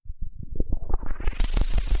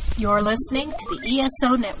You're listening to the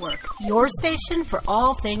ESO Network, your station for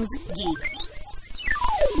all things geek.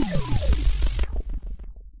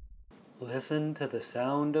 Listen to the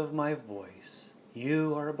sound of my voice.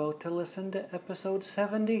 You are about to listen to episode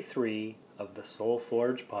 73 of the Soul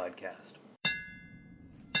Forge podcast.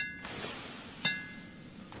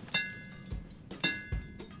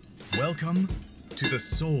 Welcome to the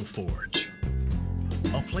Soul Forge,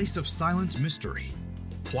 a place of silent mystery,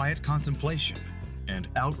 quiet contemplation, and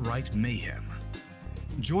outright mayhem.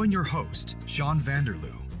 Join your host, Sean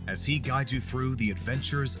Vanderloo, as he guides you through the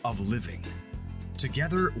adventures of living.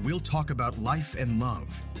 Together, we'll talk about life and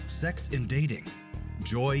love, sex and dating,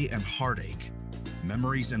 joy and heartache,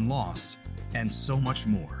 memories and loss, and so much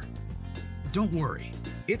more. Don't worry,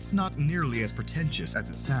 it's not nearly as pretentious as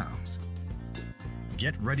it sounds.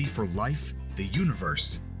 Get ready for life, the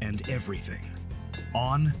universe, and everything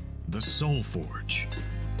on the Soul Forge.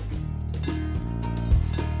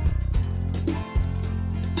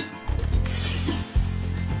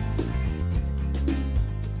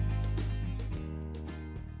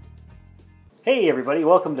 Hey everybody,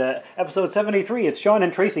 welcome to episode 73. It's Sean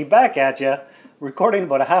and Tracy back at you, recording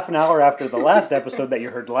about a half an hour after the last episode that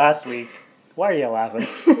you heard last week. Why are you laughing?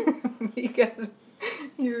 Because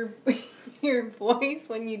your voice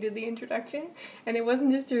when you did the introduction, and it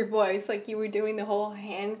wasn't just your voice, like you were doing the whole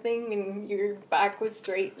hand thing and your back was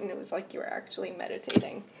straight and it was like you were actually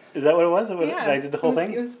meditating. Is that what it was? Yeah, I did the whole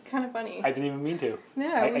thing? It was kind of funny. I didn't even mean to.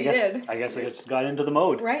 Yeah, I guess I just got into the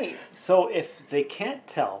mode. Right. So if they can't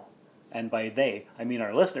tell, and by they, I mean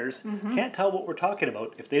our listeners, can't tell what we're talking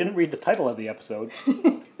about if they didn't read the title of the episode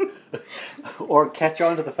or catch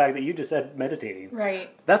on to the fact that you just said meditating. Right.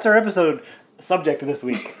 That's our episode subject this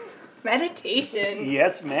week. Meditation.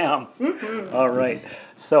 Yes, ma'am. All right.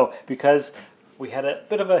 So, because we had a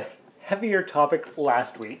bit of a heavier topic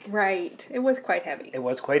last week. Right. It was quite heavy. It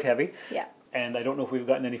was quite heavy. Yeah. And I don't know if we've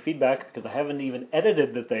gotten any feedback because I haven't even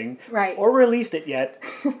edited the thing. Right. Or released it yet.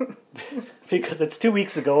 Because it's 2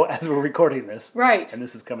 weeks ago as we're recording this. Right. And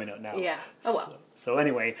this is coming out now. Yeah. Oh well. So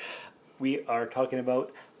anyway, we are talking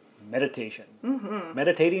about meditation.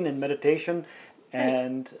 Meditating and meditation.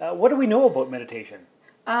 And what do we know about meditation?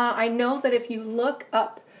 I know that if you look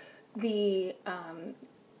up the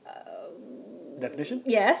Definition?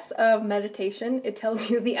 yes of meditation, it tells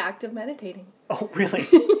you the act of meditating. Oh, really?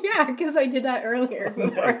 Yeah, because I did that earlier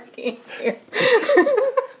before I came here.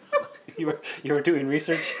 You were doing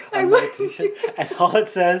research on meditation, and all it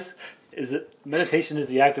says is that meditation is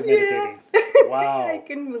the act of meditating. Wow. I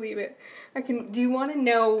couldn't believe it. Do you want to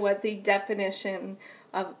know what the definition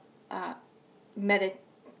of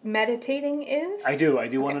meditating is? I do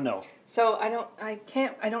want to know. So I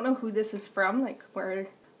don't know who this is from, like where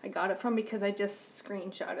I got it from, because I just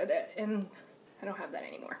screenshotted it and I don't have that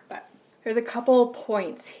anymore. But there's a couple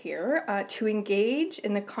points here. To engage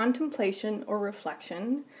in the contemplation or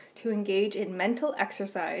reflection, to engage in mental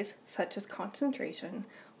exercise such as concentration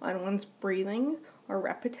on one's breathing or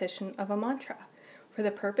repetition of a mantra for the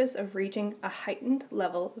purpose of reaching a heightened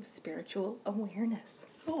level of spiritual awareness.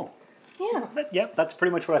 Oh. Yeah. That's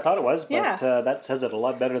pretty much what I thought it was, but Yeah. That says it a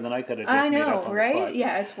lot better than I could have just I made up know, on the right? spot.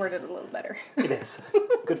 Yeah, it's worded a little better. It is.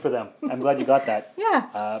 Good for them. I'm glad you got that.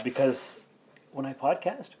 Yeah. Because when I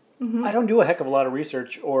podcast, I don't do a heck of a lot of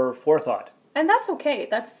research or forethought. And that's okay.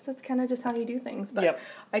 That's kind of just how you do things. But Yep.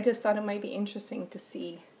 I just thought it might be interesting to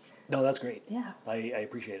see. No, that's great. Yeah. I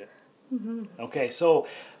appreciate it. Okay, so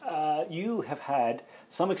you have had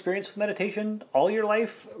some experience with meditation all your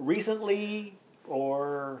life, recently,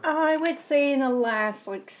 or... I would say in the last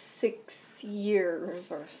 6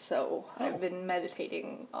 years or so, I've been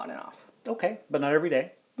meditating on and off. Okay, but not every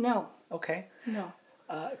day. No. Okay. No.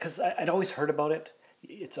 Because I'd always heard about it.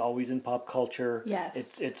 It's always in pop culture.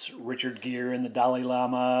 Yes. It's Richard Gere and the Dalai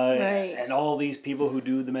Lama Right. and all these people who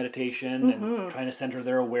do the meditation and trying to center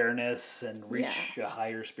their awareness and reach a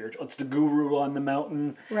higher spiritual. It's the guru on the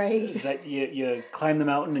mountain. Right. That you climb the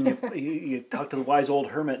mountain and you talk to the wise old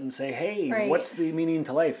hermit and say, hey, Right. what's the meaning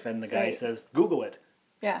to life? And the guy Right. says, Google it.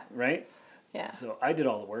 Yeah. Right? Yeah. So I did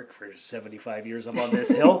all the work for 75 years up on this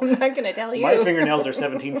hill. I'm not going to tell you. My fingernails are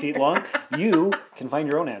 17 feet long. You can find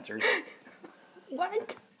your own answers.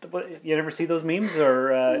 What? You ever see those memes or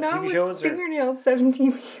TV shows? Or, Fingernails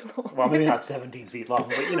 17 feet long. well, maybe not 17 feet long,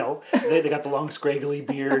 but they got the long scraggly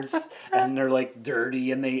beards and they're like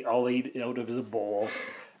dirty and they all eat out of a bowl.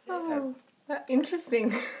 Oh,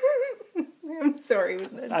 interesting. I'm sorry.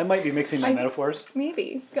 I might be mixing my metaphors.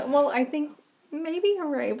 Maybe. Well, I think maybe you're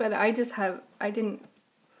right, but I didn't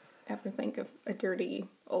ever think of a dirty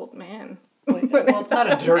old man. Well,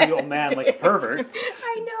 not a dirty old man like a pervert.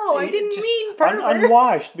 I know, I didn't Just mean pervert.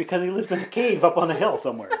 unwashed because he lives in a cave up on a hill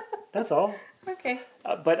somewhere. That's all. Okay.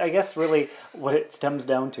 But I guess really what it stems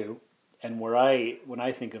down to, and when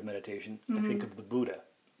I think of meditation, I think of the Buddha,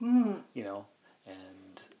 and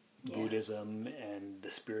Buddhism and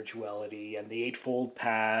the spirituality and the Eightfold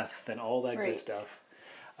Path and all that good stuff.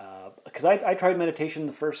 Because I tried meditation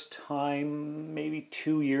the first time maybe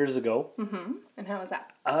 2 years ago. Mm-hmm. And how was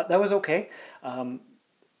that? That was okay.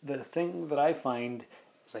 The thing that I find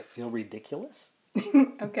is I feel ridiculous.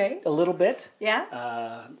 Okay. A little bit.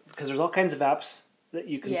 Yeah. Because there's all kinds of apps that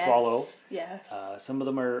you can follow. Yes. Some of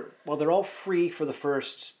them they're all free for the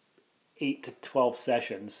first 8 to 12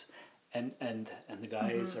 sessions. And the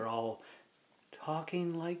guys are all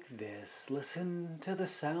talking like this. Listen to the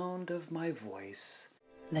sound of my voice.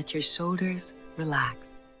 Let your shoulders relax.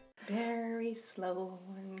 Very slow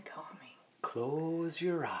and calming. Close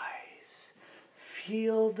your eyes.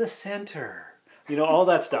 Feel the center. All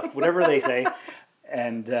that stuff, whatever they say.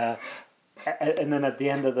 And then at the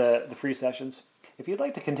end of the free sessions, if you'd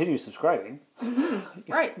like to continue subscribing,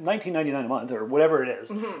 Right. $19.99 a month or whatever it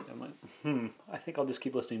is, I'm like, I think I'll just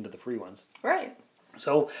keep listening to the free ones. Right.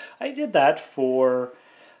 So I did that for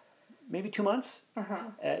maybe 2 months.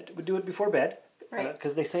 Would do it before bed. Right.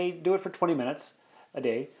 Because they say do it for 20 minutes a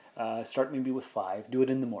day. Start maybe with 5. Do it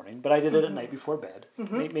in the morning. But I did it at night before bed.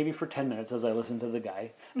 Maybe for 10 minutes as I listened to the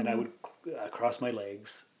guy. And I would cross my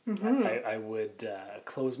legs. I would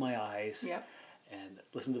close my eyes. Yep. And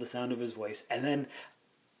listen to the sound of his voice. And then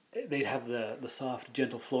they'd have the soft,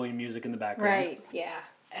 gentle, flowing music in the background. Right. Yeah.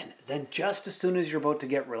 And then just as soon as you're about to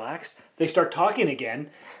get relaxed, they start talking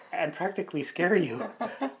again and practically scare you.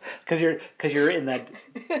 Because you're in that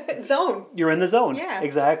Zone. You're in the zone. Yeah.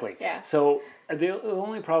 Exactly. Yeah. So the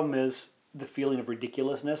only problem is the feeling of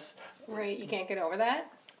ridiculousness. Right. You can't get over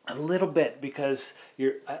that. A little bit, because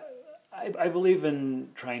I believe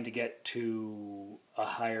in trying to get to a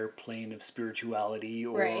higher plane of spirituality,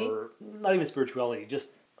 or not even spirituality,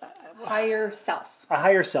 just Higher self. a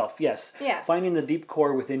higher self. Yes. Yeah. Finding the deep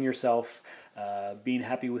core within yourself, being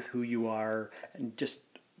happy with who you are, and just,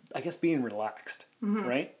 I guess, being relaxed.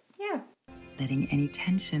 Right. Yeah. Letting any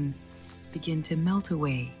tension begin to melt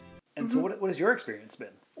away. And so, what has your experience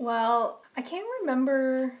been? Well, I can't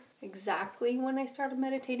remember exactly when I started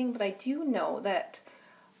meditating, but I do know that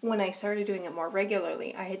when I started doing it more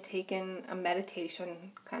regularly, I had taken a meditation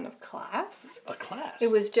kind of class. A class. It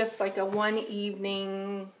was just like a one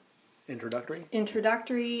evening Introductory.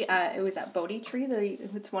 It was at Bodhi Tree.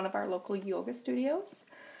 It's one of our local yoga studios.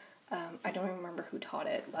 I don't even remember who taught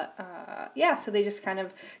it, but so they just kind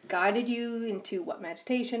of guided you into what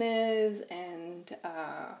meditation is and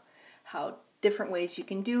how different ways you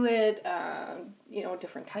can do it,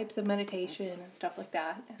 different types of meditation and stuff like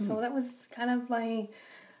that. And so that was kind of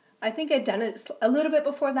I think I'd done it a little bit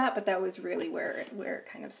before that, but that was really where it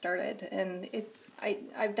kind of started. And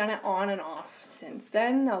I've done it on and off since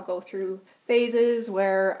then. I'll go through phases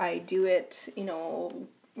where I do it,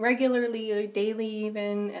 regularly or daily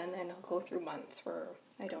even, and then I'll go through months where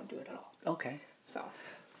I don't do it at all. Okay. So,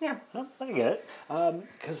 yeah. Well, I get it.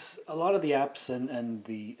 Because a lot of the apps and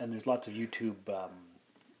there's lots of YouTube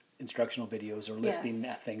instructional videos or listing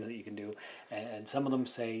things that you can do, and some of them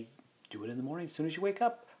say do it in the morning as soon as you wake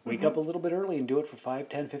up. Wake up a little bit early and do it for 5,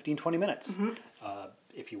 10, 15, 20 minutes.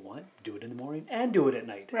 If you want, do it in the morning and do it at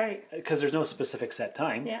night. Right. Because there's no specific set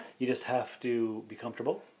time. Yeah. You just have to be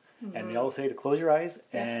comfortable. And they all say to close your eyes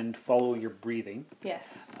and follow your breathing.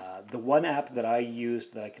 Yes. The one app that I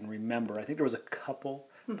used that I can remember, I think there was a couple,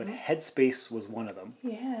 but Headspace was one of them.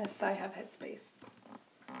 Yes, I have Headspace.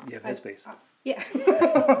 You have Headspace. Yeah.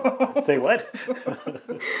 Say what?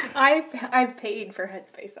 I've paid for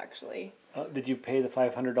Headspace, actually. Did you pay the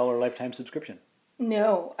 $500 lifetime subscription?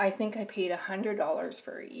 No, I think I paid $100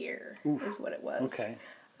 for a year. Is what it was. Okay.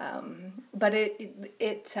 But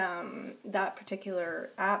that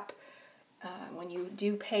particular app, when you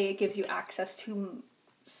do pay, it gives you access to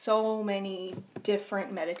so many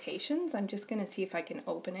different meditations. I'm just going to see if I can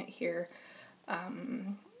open it here,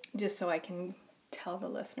 just so I can tell the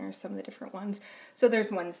listeners some of the different ones. So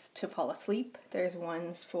there's ones to fall asleep. There's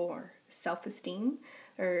ones for self-esteem.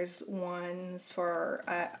 There's ones for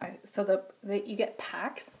you get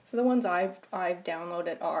packs. So the ones I've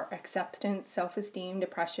downloaded are acceptance, self-esteem,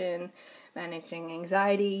 depression, managing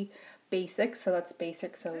anxiety, basics. So that's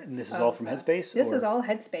basics of. And this is all from Headspace? This is all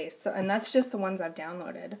Headspace. So, and that's just the ones I've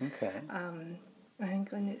downloaded. Okay.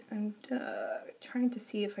 I'm trying to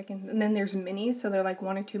see if I can, and then there's minis, so they're like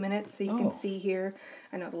 1 or 2 minutes, so you can see here.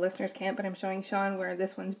 I know the listeners can't, but I'm showing Sean where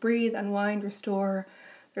this one's breathe, unwind, restore.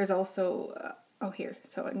 There's also here.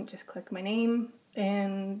 So I can just click my name,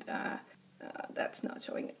 and that's not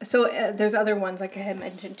showing. So there's other ones, like I had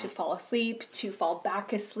mentioned, to fall asleep, to fall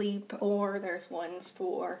back asleep, or there's ones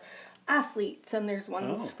for athletes, and there's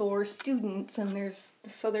ones for students, and there's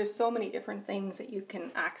so many different things that you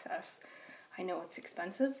can access. I know it's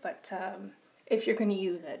expensive, but if you're going to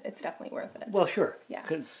use it, it's definitely worth it. Well, sure. Yeah.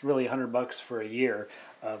 Because really $100 for a year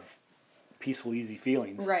of peaceful, easy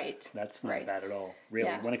feelings. Right. That's not Right. bad at all, really.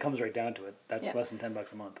 Yeah. When it comes right down to it, that's Yeah. less than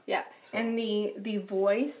 $10 a month. Yeah, So- and the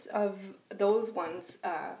voice of those ones,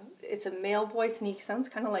 it's a male voice, and he sounds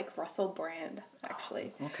kind of like Russell Brand,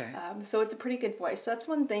 actually. Okay. So it's a pretty good voice. That's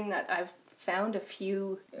one thing that I've found a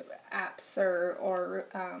few apps or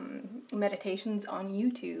meditations on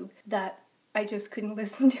YouTube that I just couldn't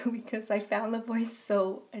listen to because I found the voice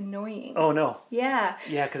so annoying. Oh, no. Yeah.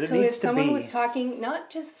 Yeah, 'cause it so needs if to someone be- was talking not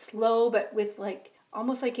just slow, but with like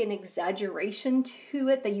almost like an exaggeration to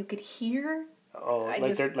it that you could hear. Oh, I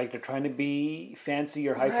like just- they're trying to be fancy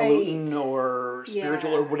or highfalutin Right. or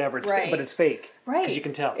spiritual Yeah. or whatever. It's Right. but it's fake. Right. Because you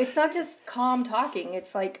can tell. It's not just calm talking.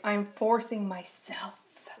 It's like I'm forcing myself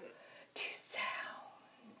to sound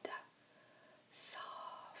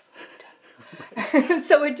soft.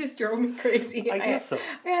 So it just drove me crazy. I guess so.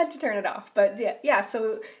 I had to turn it off. But yeah.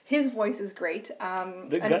 So his voice is great.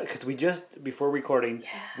 Because we just, before recording,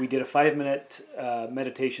 we did a 5-minute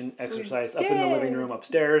meditation exercise up in the living did. room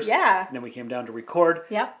upstairs. Yeah. And then we came down to record.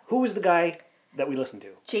 Yep. Who was the guy that we listened to?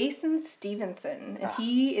 Jason Stevenson, and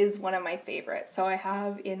he is one of my favorites. So I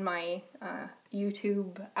have in my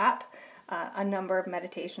YouTube app a number of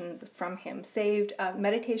meditations from him saved.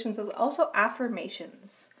 Meditations is also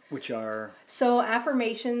affirmations. Which are... So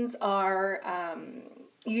affirmations are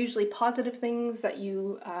usually positive things that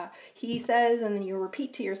he says, and then you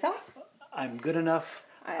repeat to yourself. I'm good enough,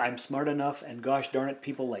 I'm smart enough, and gosh darn it,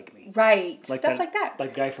 people like me. Right, stuff like that.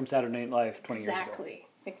 Like guy from Saturday Night Live 20 years ago.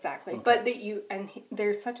 Exactly. But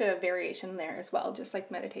there's such a variation there as well, just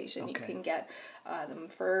like meditation. You Okay. can get them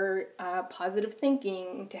for positive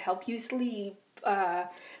thinking, to help you sleep.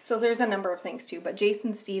 So there's a number of things too, but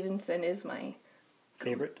Jason Stevenson is my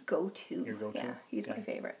Favorite? go-to. Your go-to? Yeah, he's my Okay.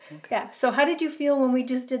 favorite. Okay. Yeah. So how did you feel when we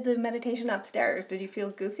just did the meditation upstairs? Did you feel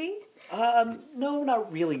goofy? No,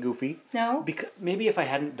 not really goofy. No? Because maybe if I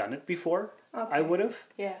hadn't done it before, I Okay. would have.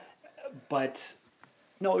 Yeah. But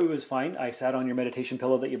no, it was fine. I sat on your meditation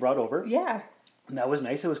pillow that you brought over. Yeah. And that was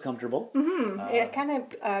nice. It was comfortable. It kind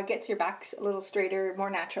of gets your back a little straighter more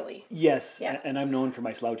naturally. Yes, Yeah. and I'm known for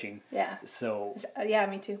my slouching. Yeah. So, Yeah,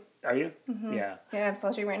 me too. are you? Yeah. Yeah, I'm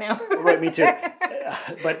slouching right now. Right, me too.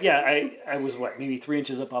 But yeah, I was maybe 3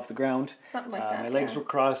 inches up off the ground. Something like that, My legs yeah. were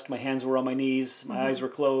crossed, my hands were on my knees, my eyes were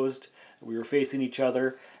closed. We were facing each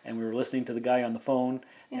other, and we were listening to the guy on the phone.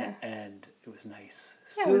 Yeah. And it was nice,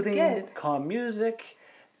 Yeah, it was soothing, good. calm music,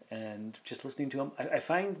 and just listening to him. I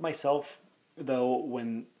find myself though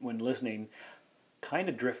when listening, kind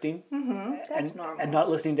of drifting. That's normal. And not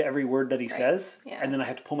listening to every word that he says, Yeah. and then I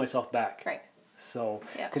have to pull myself back. Right. So,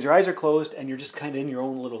 Yeah. because your eyes are closed and you're just kind of in your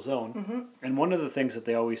own little zone. And one of the things that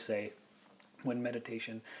they always say when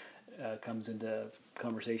meditation comes into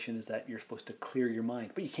conversation is that you're supposed to clear your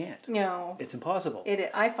mind, but you can't. No. It's impossible.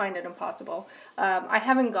 I find it impossible. I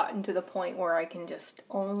haven't gotten to the point where I can just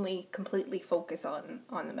only completely focus on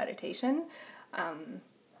the meditation.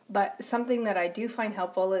 But something that I do find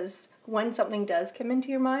helpful is when something does come into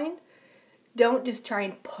your mind, don't just try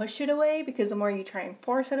and push it away, because the more you try and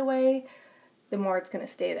force it away, the more it's going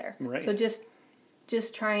to stay there. Right. So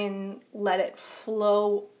just try and let it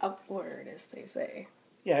flow upward, as they say.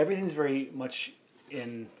 Yeah, everything's very much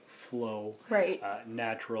in flow. Right.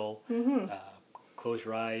 Natural. Close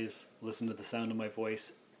your eyes, listen to the sound of my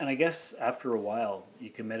voice. And I guess after a while, you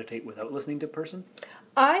can meditate without listening to a person.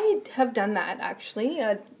 I have done that, actually.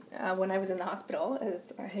 When I was in the hospital,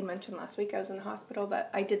 as I had mentioned last week, I was in the hospital, but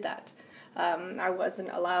I did that. I wasn't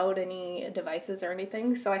allowed any devices or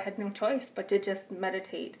anything, so I had no choice but to just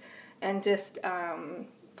meditate and just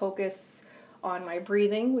focus on my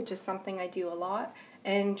breathing, which is something I do a lot,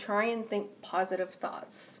 and try and think positive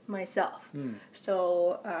thoughts myself.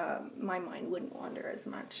 So my mind wouldn't wander as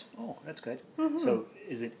much. Oh, that's good. So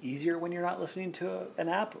is it easier when you're not listening to an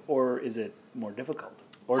app, or is it more difficult?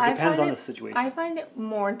 Or it depends on the situation? I find it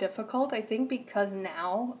more difficult, I think, because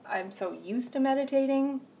now I'm so used to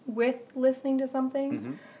meditating with listening to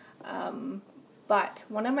something. But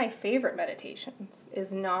one of my favorite meditations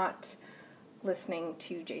is not listening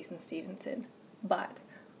to Jason Stevenson, but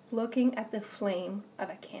looking at the flame of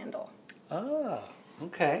a candle. Ah,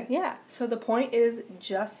 okay. Yeah, so the point is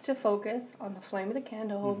just to focus on the flame of the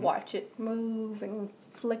candle, watch it move and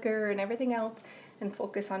flicker and everything else, and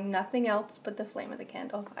focus on nothing else but the flame of the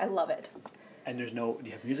candle. I love it. And there's no, do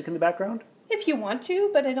you have music in the background? If you want to,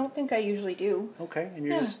 but I don't think I usually do. Okay, and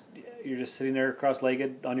you're Yeah. you're just sitting there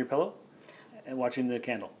cross-legged on your pillow and watching the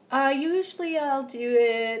candle. Usually I'll do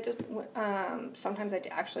it, sometimes I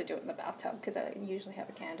actually do it in the bathtub because I usually have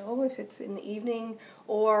a candle if it's in the evening,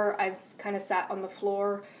 or I've kind of sat on the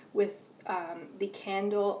floor with the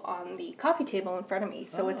candle on the coffee table in front of me,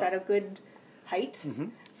 so it's at a good height,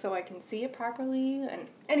 so I can see it properly. And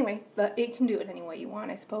anyway, but it can do it any way you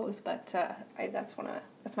want, I suppose. But that's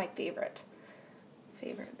my favorite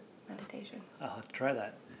meditation. I'll have to try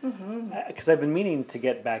that. Because I've been meaning to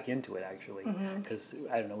get back into it, actually. Because,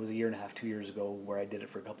 I don't know, it was 1.5 years, 2 years ago where I did it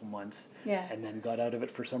for a couple months. Yeah. And then got out of it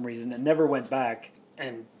for some reason and never went back.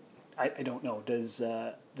 And I don't know, does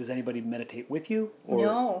anybody meditate with you? Or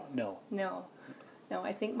No. No. No,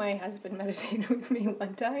 I think my husband meditated with me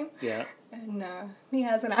one time. Yeah. And he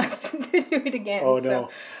hasn't asked to do it again. Oh, so no.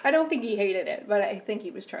 I don't think he hated it, but I think he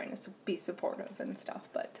was trying to be supportive and stuff.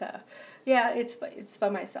 But yeah, it's by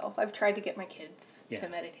myself. I've tried to get my kids Yeah. to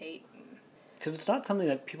meditate. Because it's not something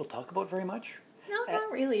that people talk about very much. No,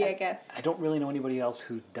 not really, I guess. I don't really know anybody else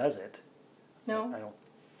who does it. No? I don't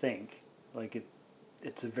think. Like,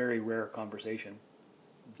 it's a very rare conversation.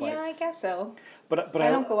 Yeah, I guess so. But I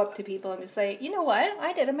don't go up to people and just say, you know what,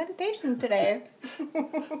 I did a meditation today.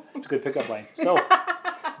 It's a good pickup line. So,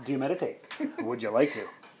 do you meditate? Would you like to?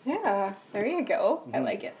 Yeah, there you go. I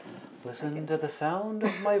like it. Listen to the sound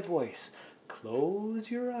of my voice. Close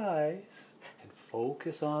your eyes and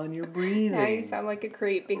focus on your breathing. Now you sound like a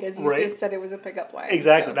creep because you Right? just said it was a pickup line.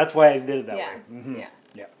 Exactly. so- That's why I did it that yeah, way. yeah,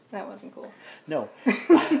 Yeah. that wasn't cool. No.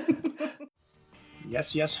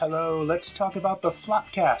 Yes, hello. Let's talk about the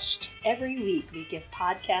Flopcast, Every week, we give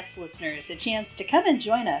podcast listeners a chance to come and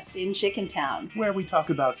join us in Chicken Town. where we talk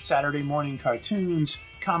about Saturday morning cartoons,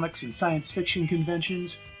 comics and science fiction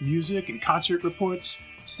conventions, music and concert reports,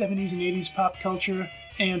 70s and 80s pop culture,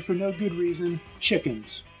 and for no good reason,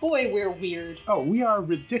 chickens. Boy, we're weird. Oh, we are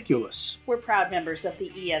ridiculous. We're proud members of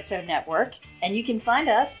the ESO Network, and you can find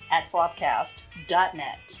us at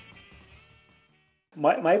flopcast.net.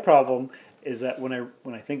 My problem is that when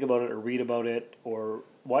I think about it or read about it or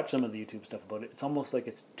watch some of the YouTube stuff about it, it's almost like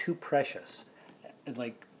it's too precious. And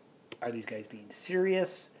like, are these guys being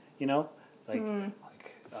serious? You know, like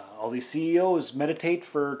all these CEOs meditate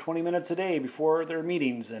for 20 minutes a day before their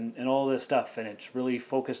meetings and all this stuff, and it's really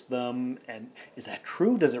focused them. And is that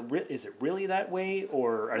true? Is it really that way,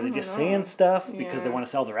 or are they just saying stuff because they Yeah. want to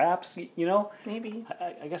sell their apps? You know, Maybe.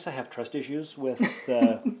 I guess I have trust issues with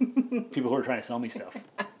people who are trying to sell me stuff.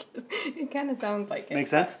 It kind of sounds like it. Make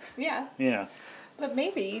sense? but- Yeah. Yeah. But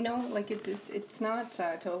maybe, like it's not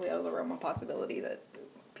totally out of the realm of possibility that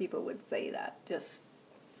people would say that just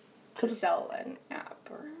to sell an app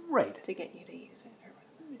or Right. to get you to use it or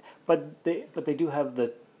whatever. But they do have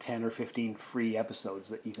the 10 or 15 free episodes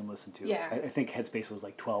that you can listen to. Yeah. I think Headspace was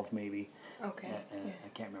like 12 maybe. Okay. And Yeah. I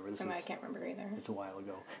can't remember. I can't remember either. It's a while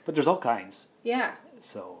ago. But there's all kinds. Yeah.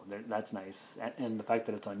 So that's nice. And the fact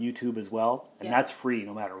that it's on YouTube as well. And Yeah. that's free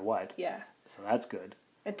no matter what. Yeah. So that's good.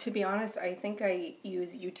 To be honest, I think I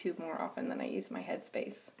use YouTube more often than I use my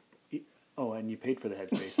Headspace. Oh, and you paid for the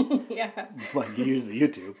Headspace. Yeah. But you use the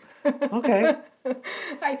YouTube. Okay.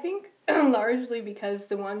 I think largely because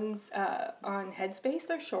the ones on Headspace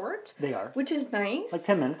are short. They are. Which is nice. Like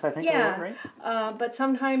 10 minutes, I think. Yeah. Right? But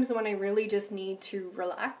sometimes when I really just need to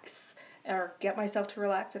relax or get myself to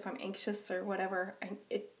relax if I'm anxious or whatever,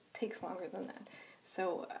 it takes longer than that.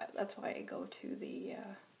 So that's why I go to the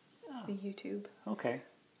YouTube. Okay.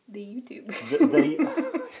 The YouTube.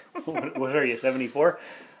 What are you, 74?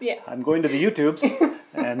 Yeah. I'm going to the YouTubes,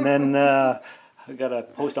 and then I got to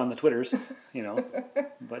post on the Twitters, you know.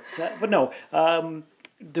 But no,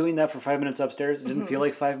 doing that for 5 minutes upstairs, it didn't feel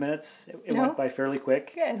like 5 minutes. It No? went by fairly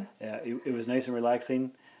quick. Good. Yeah, it was nice and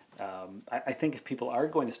relaxing. I think if people are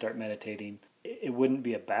going to start meditating, it wouldn't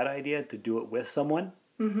be a bad idea to do it with someone,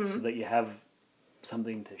 so that you have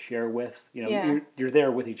something to share with. You know, Yeah. you're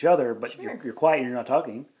there with each other, but Sure. you're quiet, you're not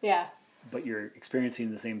talking. Yeah. But you're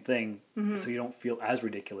experiencing the same thing, so you don't feel as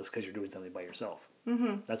ridiculous because you're doing something by yourself.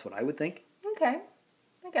 Mm-hmm. That's what I would think. Okay.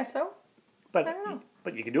 I guess so. But I don't know.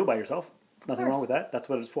 But you can do it by yourself. Nothing wrong course. with that. That's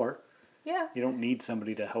what it's for. Yeah. You don't need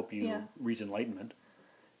somebody to help you Yeah. reach enlightenment.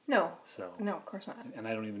 No. So, No, of course not. and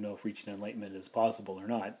I don't even know if reaching enlightenment is possible or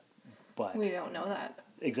not. But We don't know that.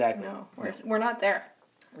 exactly, No. We're not there.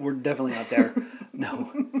 we're definitely not there.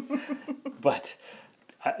 No, but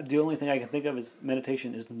the only thing I can think of is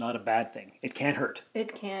meditation is not a bad thing. It can't hurt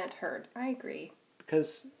It can't hurt. I agree.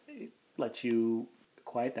 because it lets you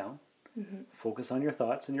quiet down, focus on your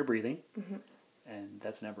thoughts and your breathing, and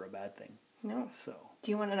that's never a bad thing. No. So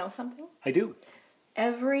Do you want to know something? I do.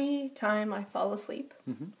 Every time I fall asleep,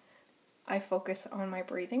 I focus on my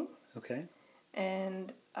breathing, Okay.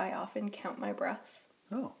 and I often count my breaths,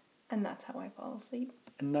 Oh. and that's how I fall asleep.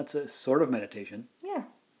 And that's a sort of meditation. Yeah,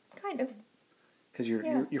 kind of. Because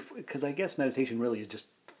Yeah. because I guess meditation really is just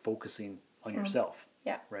focusing on yourself,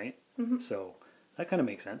 Yeah. right? So that kind of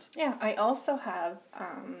makes sense. Yeah, I also have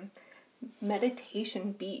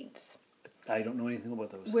meditation beads, I don't know anything about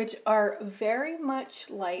those. which are very much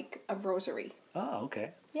like a rosary. Oh,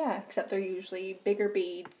 okay. Yeah, except they're usually bigger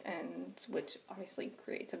beads, and which obviously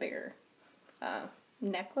creates a bigger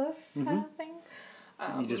necklace kind of thing.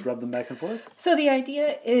 You just rub them back and forth? So the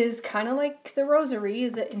idea is kind of like the rosary,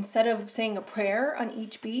 is that instead of saying a prayer on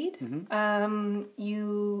each bead,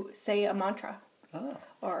 you say a mantra. Oh.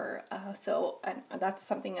 Or and that's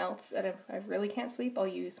something else that if I really can't sleep, I'll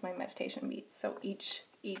use my meditation beads. So each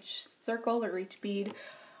circle or each bead,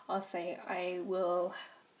 I'll say I will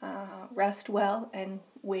rest well and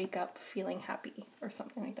wake up feeling happy or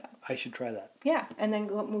something like that. I should try that. Yeah, and then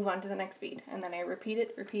move on to the next bead, and then I repeat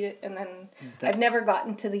it, and then That- I've never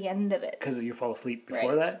gotten to the end of it. Because you fall asleep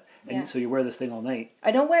before Right. that? And Yeah. so you wear this thing all night?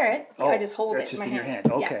 I don't wear it. I just hold it's it just in my your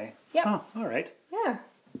hand. Okay. Yeah. Huh, all right. Yeah.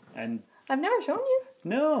 And I've never shown you.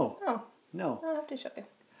 no. Oh, No. I'll have to show you.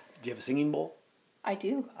 Do you have a singing bowl? I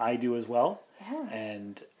do. I do as well. Yeah.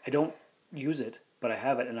 And I don't use it, but I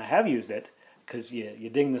have it, and I have used it because you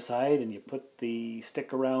ding the side and you put the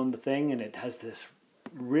stick around the thing, and it has this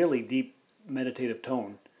really deep meditative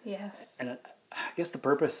tone. Yes. And I guess the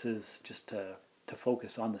purpose is just to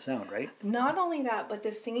focus on the sound, right? Not only that, but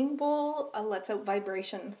the singing bowl lets out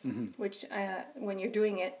vibrations, Mm-hmm. which when you're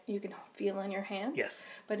doing it, you can feel in your hand. Yes.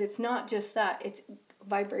 But it's not just that; it's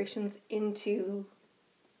vibrations into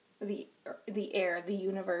the air, the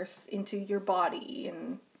universe, into your body,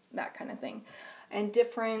 and that kind of thing. And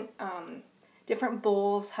different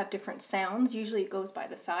bowls have different sounds. Usually, it goes by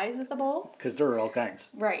the size of the bowl. Because there are all kinds.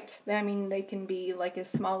 Right. I mean, they can be like as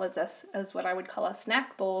small as what I would call a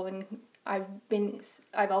snack bowl, and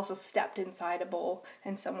I've also stepped inside a bowl,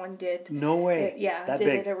 and someone did. No way. That did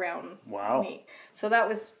big. it around Wow. me. So that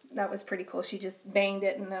was pretty cool. She just banged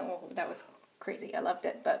it, and that was crazy. I loved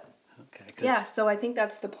it, but Okay. 'Cause yeah. So I think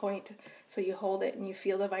that's the point. So you hold it, and you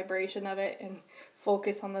feel the vibration of it, and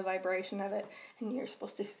focus on the vibration of it, and you're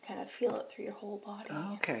supposed to kind of feel it through your whole body.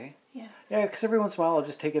 Okay. Yeah. Yeah, because every once in a while I'll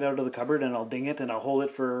just take it out of the cupboard and I'll ding it and I'll hold it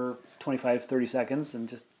for 25, 30 seconds and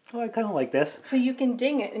just, I kind of like this. So you can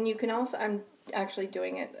ding it, and you can also. I'm actually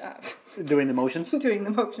doing it. Doing the motions. Doing the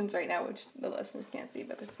motions right now, which the listeners can't see,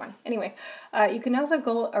 but it's fine. Anyway, you can also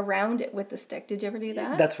go around it with the stick. Did you ever do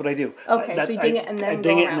that? That's what I do. Okay, so you ding it and then I go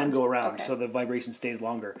ding it around. and then go around, Okay. so the vibration stays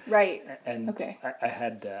longer. Right. And Okay. I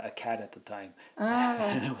had a cat at the time, Ah.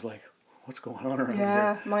 and I was like, "What's going on around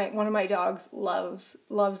Yeah, here?" one of my dogs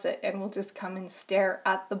loves it and will just come and stare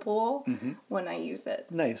at the bowl when I use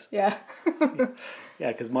it. Nice. Yeah.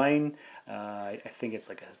 Yeah, because mine, I think it's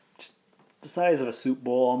like just the size of a soup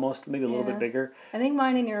bowl almost, maybe a little Yeah. bit bigger. I think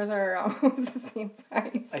mine and yours are almost the same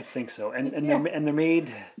size. I think so, and Yeah. they're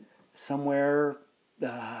made somewhere.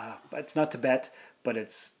 It's not Tibet, but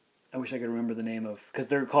it's. I wish I could remember the name of, because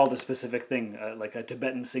they're called a specific thing, like a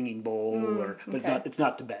Tibetan singing bowl, but okay. it's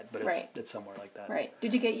not Tibet, but Right. it's somewhere like that. Right.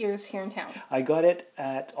 Did you get yours here in town? I got it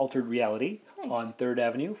at Altered Reality Nice. on 3rd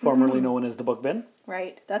Avenue, formerly known as the Book Bin.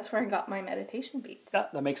 Right. That's where I got my meditation beats.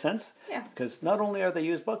 That makes sense. Yeah. Because not only are they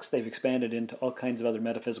used books, they've expanded into all kinds of other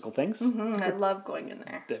metaphysical things. I love going in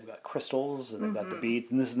there. They've got crystals and they've got the beads,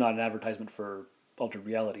 and this is not an advertisement for Altered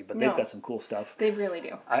Reality, but No. they've got some cool stuff. They really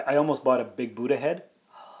do. I almost bought a big Buddha head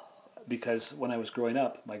because when I was growing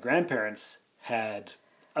up, my grandparents had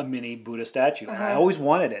a mini Buddha statue, and I always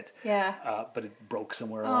wanted it. Yeah. But it broke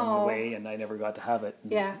somewhere along the Oh. way, and I never got to have it.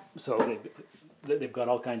 And Yeah. So they've got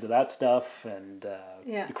all kinds of that stuff, and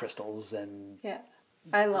Yeah. the crystals, and Yeah.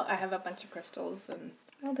 I have a bunch of crystals and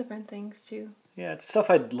all different things too. yeah, it's stuff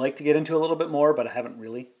I'd like to get into a little bit more, but I haven't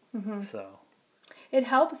really. So It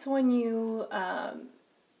helps when you.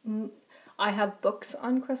 I have books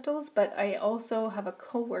on crystals, but I also have a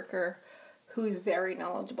coworker who's very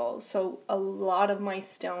knowledgeable. So a lot of my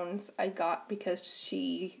stones I got because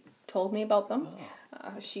she told me about them.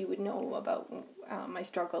 She would know about my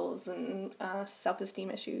struggles and self-esteem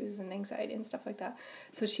issues and anxiety and stuff like that.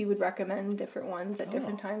 So she would recommend different ones at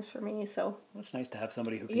different times for me. So it's nice to have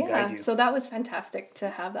somebody who can yeah, guide you. so that was fantastic to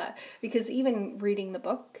have that, because even reading the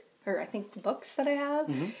book, or I think the books that I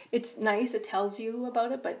have, it's nice, it tells you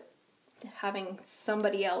about it, but having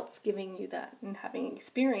somebody else giving you that and having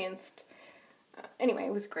experienced, anyway,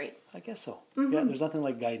 it was great, I guess so. Yeah, there's nothing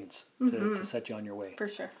like guidance to set you on your way. for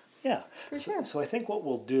sure. Yeah. For sure. So I think what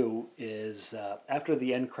we'll do is after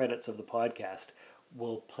the end credits of the podcast,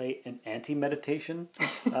 will play an anti-meditation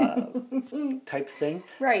type thing.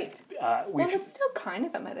 Right. Well, We've it's still kind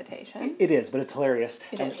of a meditation. It is, but it's hilarious.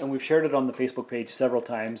 It is. And we've shared it on the Facebook page several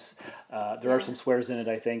times. There are some swears in it,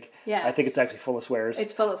 I think. Yes. I think it's actually full of swears.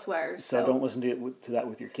 It's full of swears. So don't listen to that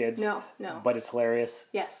with your kids. No. But it's hilarious.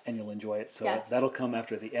 Yes. And you'll enjoy it. So Yes. that'll come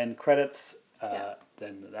after the end credits, Yeah.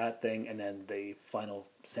 then that thing, and then the final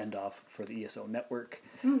send-off for the ESO Network,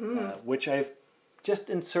 Mm-hmm. which I've just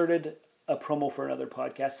inserted a promo for another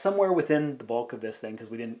podcast somewhere within the bulk of this thing because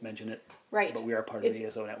we didn't mention it. Right. But we are part of the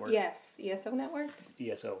ESO Network. Yes. ESO Network?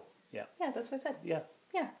 ESO, yeah. Yeah, that's what I said. Yeah.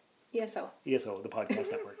 Yeah. ESO. ESO, the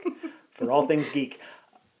podcast network, for all things geek.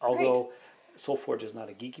 Although Soul Forge is not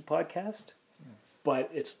a geeky podcast, but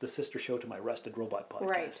it's the sister show to my Rusted Robot podcast.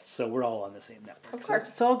 Right. So we're all on the same network. Of So course.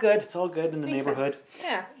 it's all good. It's all good in the Makes neighborhood. sense.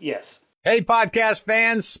 Yeah. Yes. Hey, podcast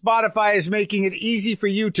fans, Spotify is making it easy for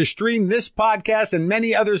you to stream this podcast and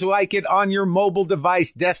many others like it on your mobile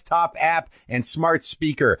device, desktop app, and smart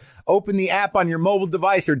speaker. Open the app on your mobile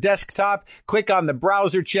device or desktop, click on the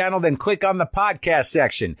browser channel, then click on the podcast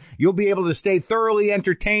section. You'll be able to stay thoroughly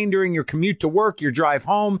entertained during your commute to work, your drive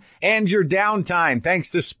home, and your downtime,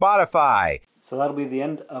 thanks to Spotify. So that'll be the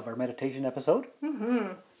end of our meditation episode. Mm-hmm.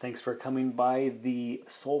 Thanks for coming by the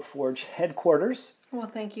Soul Forge headquarters. Well,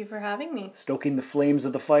 thank you for having me. Stoking the flames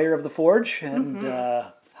of the fire of the Forge and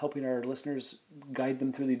helping our listeners guide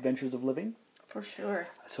them through the adventures of living. For sure.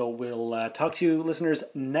 So we'll talk to you listeners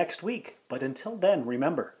next week. But until then,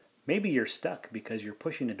 remember, maybe you're stuck because you're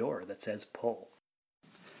pushing a door that says pull.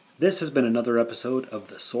 This has been another episode of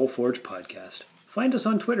the Soul Forge Podcast. Find us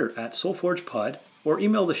on Twitter at SoulForgePod or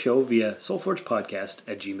email the show via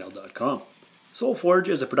soulforgepodcast@gmail.com. Soul Forge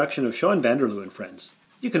is a production of Sean Vanderloo and Friends.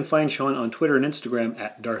 You can find Sean on Twitter and Instagram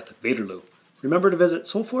at Darth Vaderloo. Remember to visit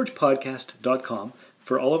soulforgepodcast.com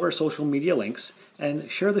for all of our social media links and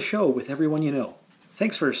share the show with everyone you know.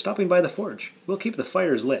 Thanks for stopping by the Forge. We'll keep the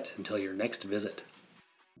fires lit until your next visit.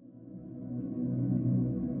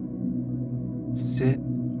 Sit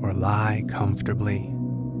or lie comfortably,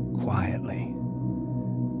 quietly.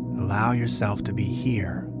 Allow yourself to be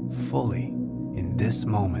here, fully, in this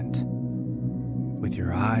moment. With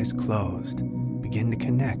your eyes closed, begin to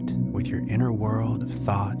connect with your inner world of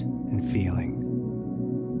thought and feeling.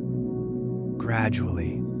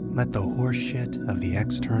 Gradually, let the horseshit of the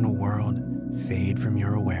external world fade from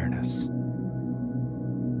your awareness.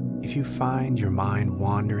 If you find your mind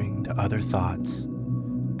wandering to other thoughts,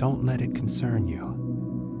 don't let it concern you.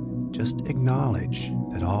 Just acknowledge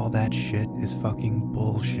that all that shit is fucking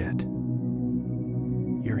bullshit.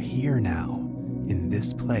 You're here now, in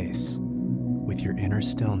this place, with your inner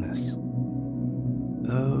stillness.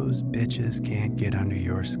 Those bitches can't get under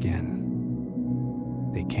your skin.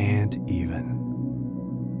 They can't even.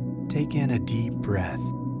 Take in a deep breath.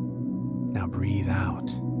 Now breathe out.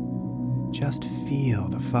 Just feel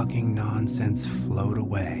the fucking nonsense float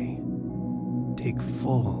away. Take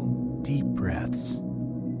full, deep breaths.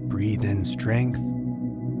 Breathe in strength.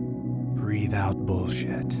 Breathe out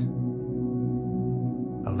bullshit.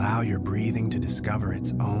 Allow your breathing to discover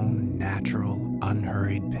its own natural,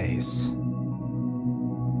 unhurried pace.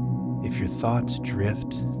 If your thoughts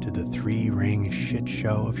drift to the three-ring shit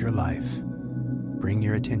show of your life, bring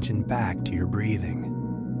your attention back to your breathing.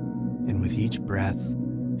 And with each breath,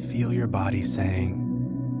 feel your body saying,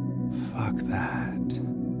 "Fuck that."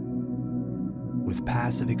 With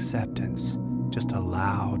passive acceptance, just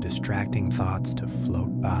allow distracting thoughts to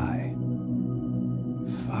float by.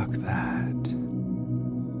 Fuck that.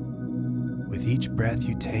 With each breath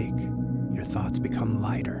you take, your thoughts become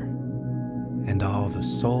lighter, and all the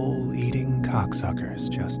soul-eating cocksuckers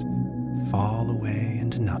just fall away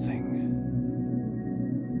into nothing.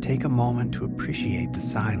 Take a moment to appreciate the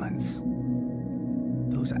silence.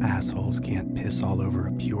 Those assholes can't piss all over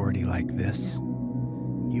a purity like this.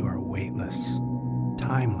 You are weightless,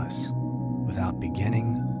 timeless, without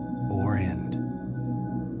beginning or end.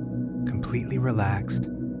 Completely relaxed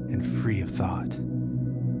and free of thought.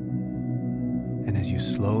 And as you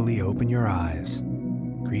slowly open your eyes,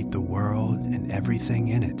 greet the world and everything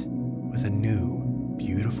in it with a new,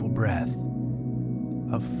 beautiful breath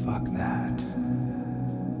of fuck that.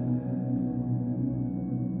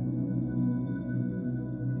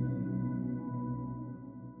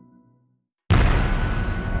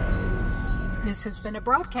 This has been a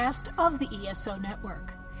broadcast of the ESO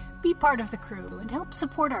Network. Be part of the crew and help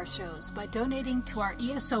support our shows by donating to our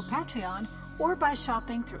ESO Patreon or by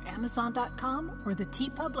shopping through Amazon.com or the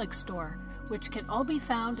TeePublic store, which can all be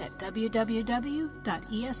found at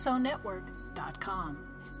www.esonetwork.com.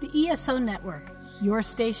 The ESO Network, your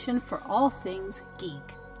station for all things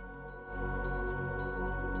geek.